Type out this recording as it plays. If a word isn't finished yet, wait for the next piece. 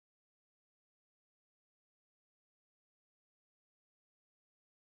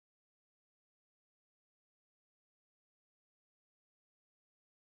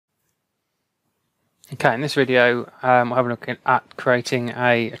Okay, in this video we'll have a look at creating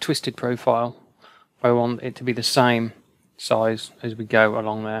a twisted profile where we want it to be the same size as we go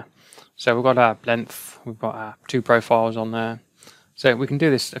along there. So we've got our length, we've got our two profiles on there. So we can do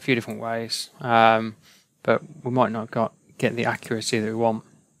this a few different ways, but we might not get the accuracy that we want.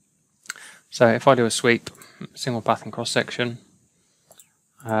 So if I do a sweep, single path and cross section,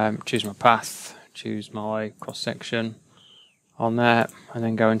 choose my path, choose my cross section on there, and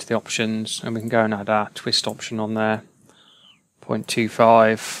then go into the options, and we can go and add our twist option on there,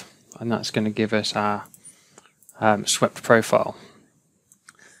 0.25, and that's going to give us our swept profile.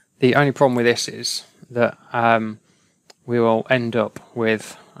 The only problem with this is that we will end up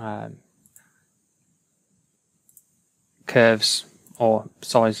with curves or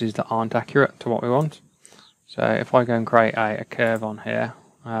sizes that aren't accurate to what we want. So if I go and create a curve on here,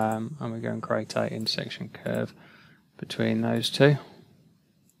 and we go and create an intersection curve between those two,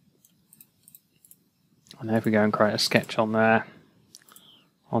 and then if we go and create a sketch on there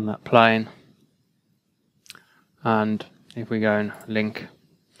on that plane, and if we go and link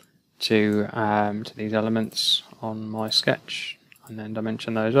to these elements on my sketch and then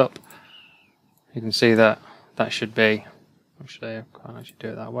dimension those up, you can see that that should be, actually I can't actually do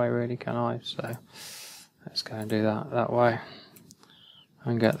it that way really, can I? So let's go and do that way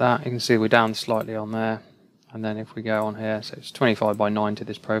and get that. You can see we're down slightly on there, and then if we go on here, so it's 25 by 90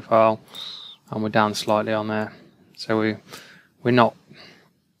 this profile, and we're down slightly on there, so we're not,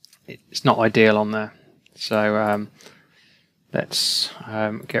 it's not ideal on there. So let's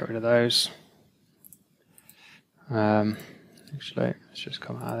get rid of those. Actually, let's just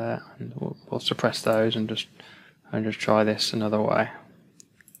come out of there, and we'll suppress those and just try this another way.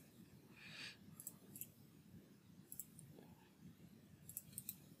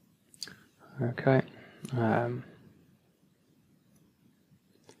 Okay.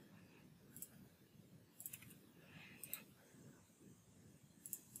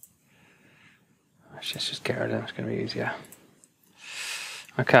 Let's just get rid of them, it's going to be easier.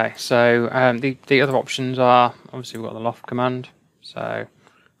 Okay, so the other options are, obviously we've got the loft command, so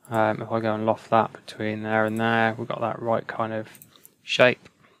if I go and loft that between there and there, we've got that right kind of shape.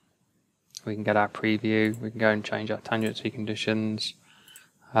 We can get our preview, we can go and change our tangency conditions,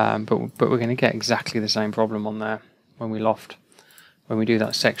 but we're going to get exactly the same problem on there when we loft, when we do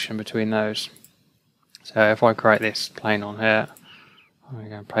that section between those. So if I create this plane on here, I'm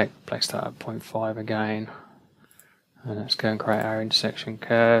going to place that at 0.5 again, and let's go and create our intersection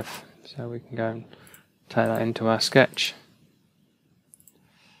curve, so we can go and take that into our sketch,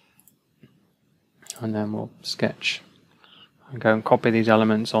 and then we'll sketch and go and copy these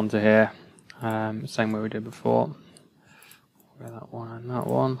elements onto here, same way we did before. That one and that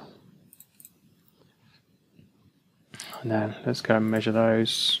one, and then let's go and measure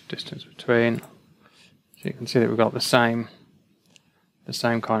those distance between, so you can see that we've got the same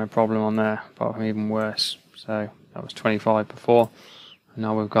kind of problem on there, apart from even worse. So that was 25 before, and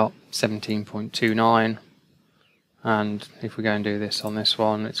now we've got 17.29, and if we go and do this on this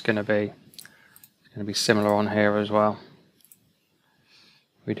one, it's going to be similar on here as well.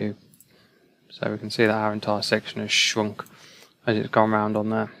 We do, so we can see that our entire section has shrunk as it's gone round on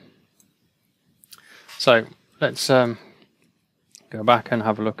there. So let's go back and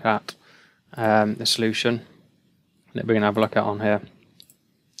have a look at the solution that we're going to have a look at on here.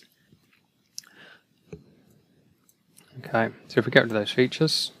 Okay, so if we get rid of those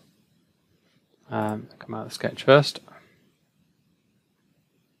features, come out of the sketch first.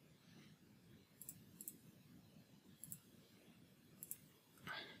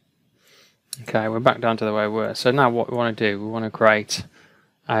 Okay, we're back down to the way we were. So now what we want to do, we want to create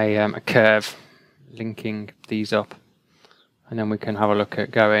a curve linking these up, and then we can have a look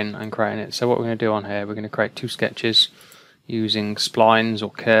at going and creating it. So what we're going to do on here, we're going to create two sketches using splines or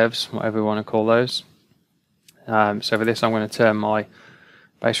curves, whatever we want to call those. So for this I'm going to turn my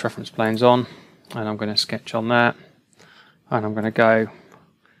base reference planes on, and I'm going to sketch on there, and I'm going to go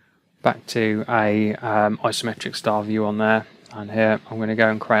back to a isometric star view on there, and here I'm going to go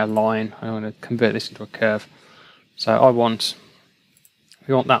and create a line, and I'm going to convert this into a curve. So we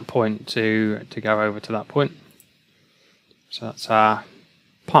want that point to go over to that point. So that's our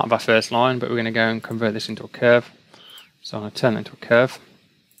part of our first line, but we're going to go and convert this into a curve. So I'm going to turn it into a curve.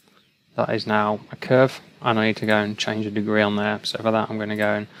 That is now a curve, and I need to go and change the degree on there. So for that I'm going to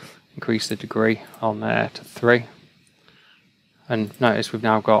go and increase the degree on there to 3. And notice we've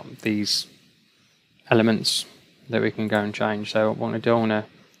now got these elements that we can go and change. So what I want to do, I want to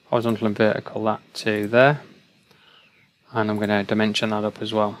horizontal and vertical that to there, and I'm going to dimension that up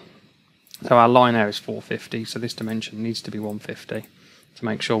as well. So our line there is 450, so this dimension needs to be 150. to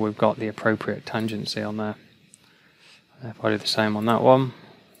make sure we've got the appropriate tangency on there. If I do the same on that one,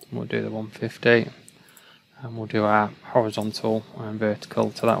 we'll do the 150, and we'll do our horizontal and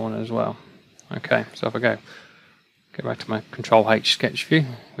vertical to that one as well. Okay, so if I go back to my Control H sketch view,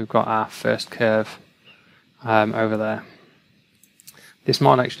 we've got our first curve over there. This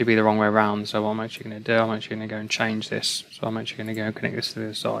might actually be the wrong way around, so what I'm actually going to do, I'm actually going to go and change this. So I'm actually going to go and connect this to the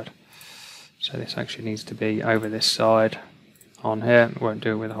other side. So this actually needs to be over this side on here. We won't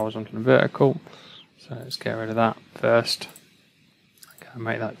do it with the horizontal and vertical. So let's get rid of that first. Okay,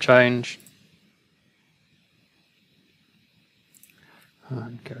 make that change.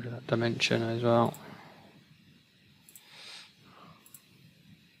 And get rid of that dimension as well.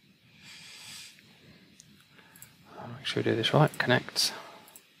 Make sure we do this right. Connect.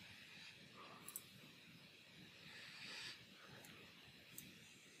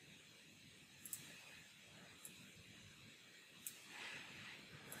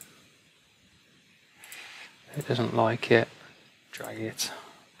 It doesn't like it. Drag it.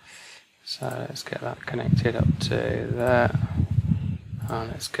 So let's get that connected up to there. And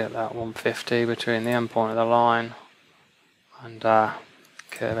let's get that 150 between the end point of the line and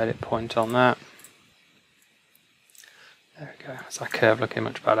curve edit point on that. There we go, that's our curve looking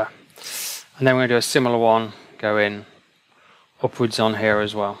much better. And then we're going to do a similar one going upwards on here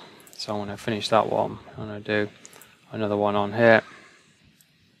as well. So I'm going to finish that one. I'm going to do another one on here.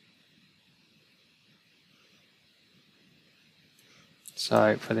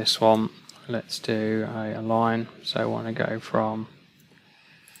 So for this one, let's do a line. So I want to go from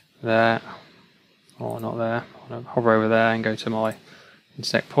there, or not there. I want to hover over there and go to my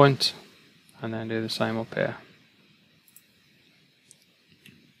intersect point, and then do the same up here.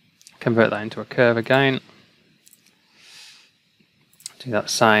 Convert that into a curve again. Do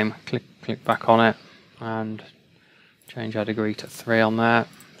that same, click back on it and change our degree to 3 on there.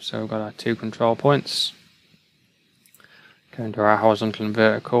 So we've got our 2 control points. Go into our horizontal and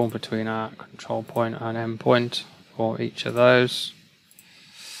vertical between our control point and end point for each of those.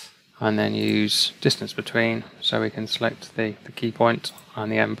 And then use distance between, so we can select the key point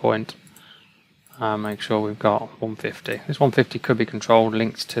and the end point. Make sure we've got 150. This 150 could be controlled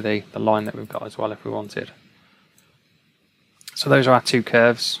linked to the line that we've got as well if we wanted. So those are our 2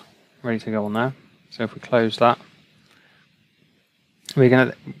 curves ready to go on there. So if we close that, we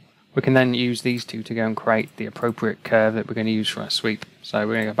can then use these 2 to go and create the appropriate curve that we're going to use for our sweep. So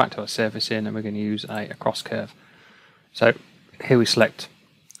we're going to go back to our surfacing and we're going to use a cross curve. So here we select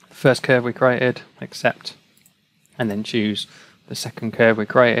the first curve we created, accept, and then choose the second curve we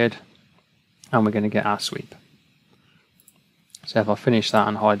created, and we're going to get our sweep. So if I finish that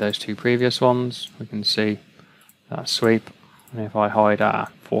and hide those 2 previous ones, we can see that sweep. And if I hide our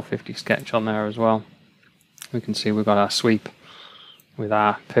 450 sketch on there as well, we can see we've got our sweep with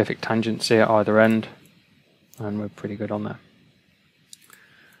our perfect tangency at either end, and we're pretty good on there.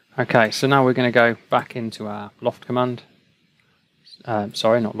 Okay, so now we're going to go back into our loft command.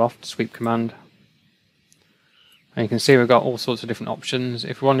 Sorry, not loft, sweep command. And you can see we've got all sorts of different options.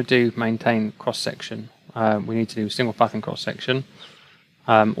 If we want to do maintain cross-section, we need to do single path and cross-section.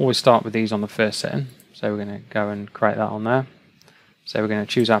 Always start with these on the first setting. So we're going to go and create that on there. So we're going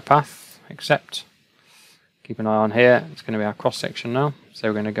to choose our path, accept. Keep an eye on here, it's going to be our cross-section now. So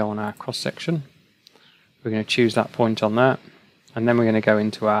we're going to go on our cross-section. We're going to choose that point on there. And then we're going to go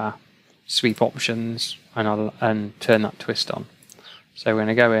into our sweep options and turn that twist on. So we're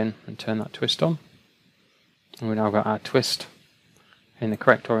going to go in and turn that twist on. And we've now got our twist in the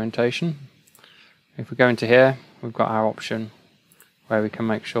correct orientation. If we go into here, we've got our option where we can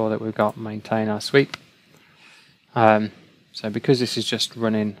make sure that we've got maintain our sweep. So because this is just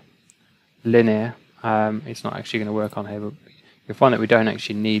running linear, it's not actually going to work on here, but you'll find that we don't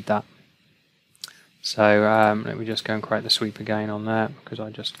actually need that. So let me just go and create the sweep again on there, because I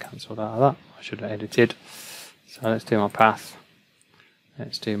just cancelled out of that. I should have edited. So let's do my path.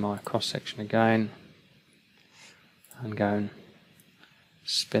 Let's do my cross section again. And go and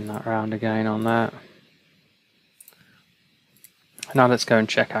spin that round again on there. Now let's go and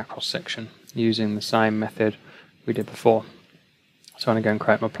check our cross section using the same method we did before. So I'm going to go and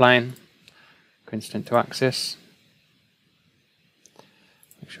create my plane, coincident to axis.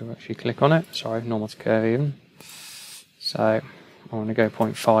 Make sure I actually click on it. Sorry, normal to curve even. So I want to go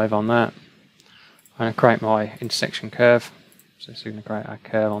 0.5 on that. I'm going to create my intersection curve. So it's going to create our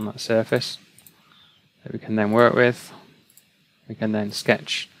curve on that surface that we can then work with. We can then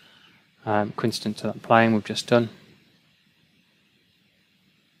sketch coincident to that plane we've just done.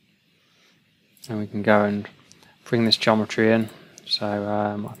 And we can go and bring this geometry in. So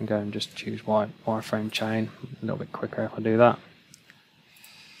I can go and just choose wireframe chain. A little bit quicker if I do that.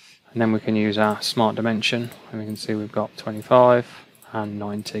 And then we can use our smart dimension, and we can see we've got 25 and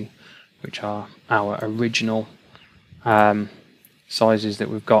 90, which are our original sizes that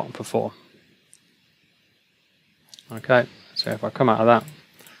we've got before. Okay, so if I come out of that,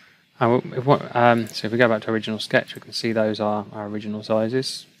 so if we go back to original sketch, we can see those are our original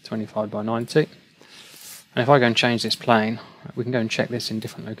sizes, 25 by 90. And if I go and change this plane, we can go and check this in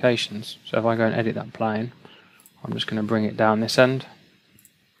different locations. So if I go and edit that plane, I'm just going to bring it down this end.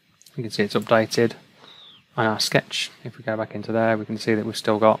 You can see it's updated. And our sketch, if we go back into there, we can see that we've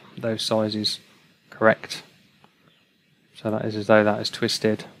still got those sizes correct. So that is as though that is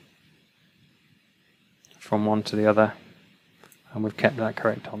twisted from one to the other, and we've kept that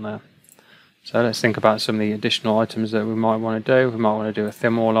correct on there. So let's think about some of the additional items that we might want to do. We might want to do a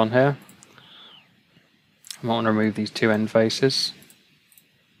thin wall on here. I might want to remove these two end faces.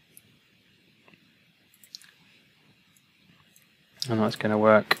 And that's going to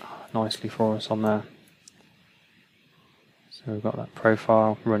work nicely for us on there. So we've got that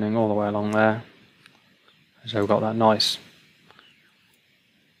profile running all the way along there. So we've got that nice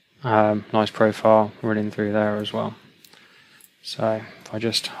profile running through there as well. So if I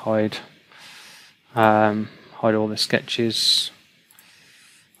just hide all the sketches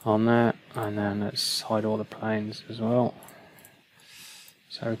on there, and then let's hide all the planes as well,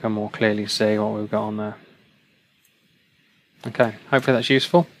 so we can more clearly see what we've got on there. Okay, hopefully that's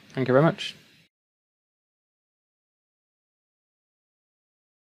useful. Thank you very much.